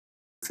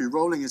you're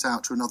rolling it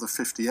out to another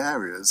 50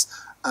 areas,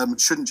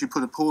 shouldn't you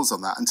put a pause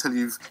on that until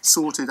you've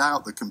sorted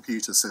out the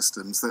computer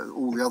systems, that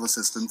all the other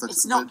systems that,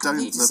 it's not that don't...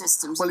 computer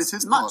systems. Well, it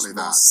is partly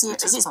that.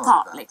 It is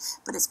partly,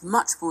 but it's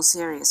much more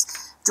serious.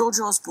 George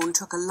Osborne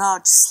took a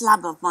large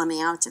slab of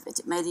money out of it.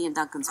 It made Ian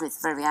Duncan Smith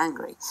very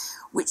angry,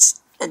 which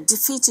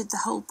defeated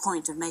the whole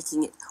point of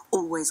making it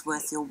always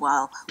worth your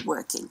while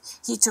working.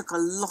 He took a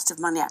lot of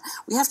money out.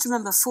 We have to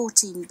remember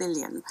 14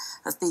 billion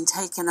have been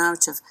taken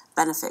out of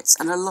benefits,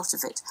 and a lot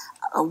of it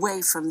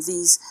away from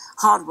these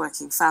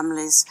hard-working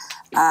families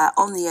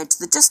on the edge.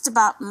 They're just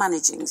about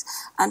managing.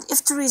 And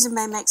if Theresa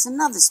May makes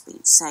another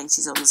speech saying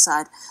she's on the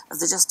side of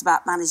the just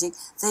about managing,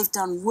 they've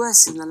done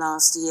worse in the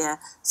last year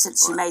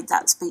since she made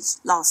that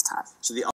speech last time. So the